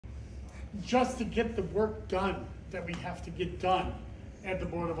just to get the work done that we have to get done at the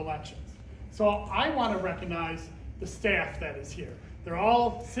Board of Elections. So I want to recognize the staff that is here. They're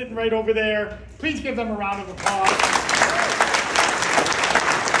all sitting right over there. Please give them a round of applause.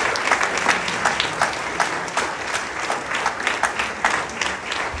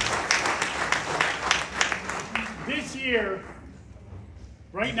 This year,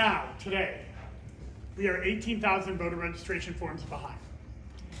 right now, today, we are 18,000 voter registration forms behind.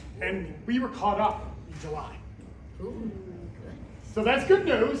 And we were caught up in July. Ooh, good. So that's good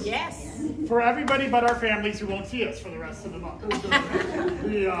news. Yes. For everybody but our families who won't see us for the rest of the month,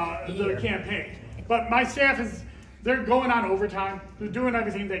 the campaign. But my staff they're going on overtime. They're doing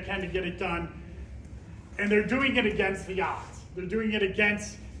everything they can to get it done. And they're doing it against the odds. They're doing it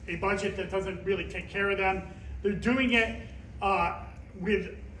against a budget that doesn't really take care of them. They're doing it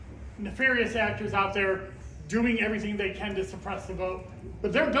with nefarious actors out there doing everything they can to suppress the vote.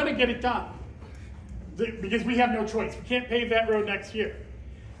 But they're going to get it done. Because we have no choice. We can't pave that road next year.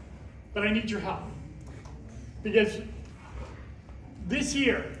 But I need your help. Because this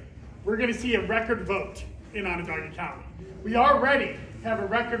year, we're going to see a record vote in Onondaga County. We already have a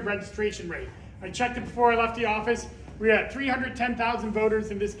record registration rate. I checked it before I left the office. We're at 310,000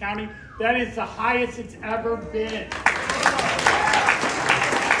 voters in this county. That is the highest it's ever been.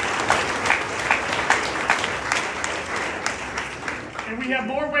 And we have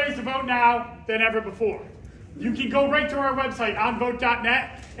more ways to vote now than ever before. You can go right to our website,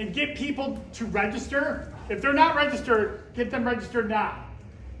 onvote.net, and get people to register. If they're not registered, get them registered now.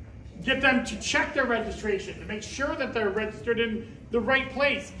 Get them to check their registration to make sure that they're registered in the right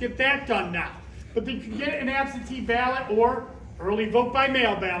place. Get that done now. But you can get an absentee ballot or early vote by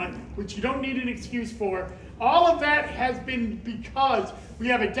mail ballot, which you don't need an excuse for. All of that has been because we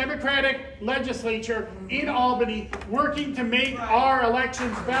have a Democratic legislature in Albany working to make our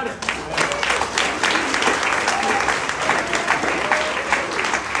elections better.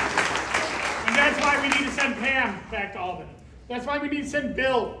 And that's why we need to send Pam back to Albany. That's why we need to send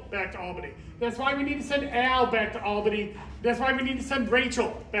Bill back to Albany. That's why we need to send Al back to Albany. That's why we need to send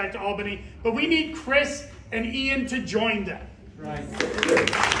Rachel back to Albany. But we need Chris and Ian to join them. Right.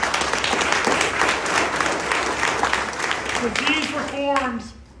 So these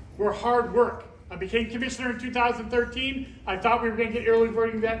reforms were hard work. I became commissioner in 2013. I thought we were going to get early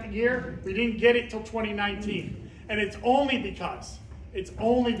voting that year. We didn't get it till 2019. And it's only because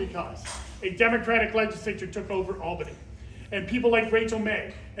a Democratic legislature took over Albany. And people like Rachel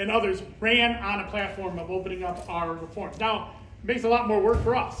May and others ran on a platform of opening up our reforms. Now, it makes a lot more work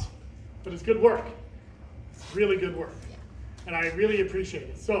for us, but it's good work. It's really good work. And I really appreciate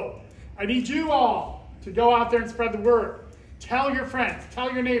it. So I need you all to go out there and spread the word. Tell your friends, tell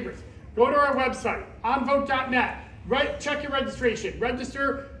your neighbors. Go to our website, onvote.net. Check your registration.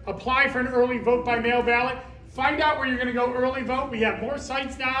 Register, apply for an early vote by mail ballot. Find out where you're going to go early vote. We have more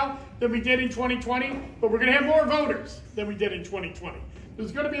sites now than we did in 2020, but we're going to have more voters than we did in 2020.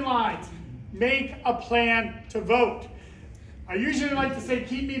 There's going to be lines. Make a plan to vote. I usually like to say,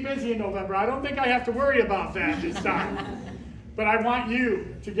 keep me busy in November. I don't think I have to worry about that this time. But I want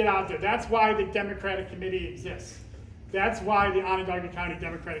you to get out there. That's why the Democratic Committee exists. That's why the Onondaga County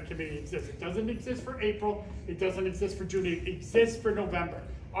Democratic Committee exists. It doesn't exist for April. It doesn't exist for June. It exists for November.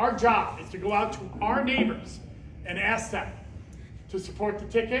 Our job is to go out to our neighbors and ask them to support the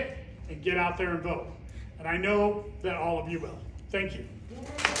ticket and get out there and vote. And I know that all of you will. Thank you.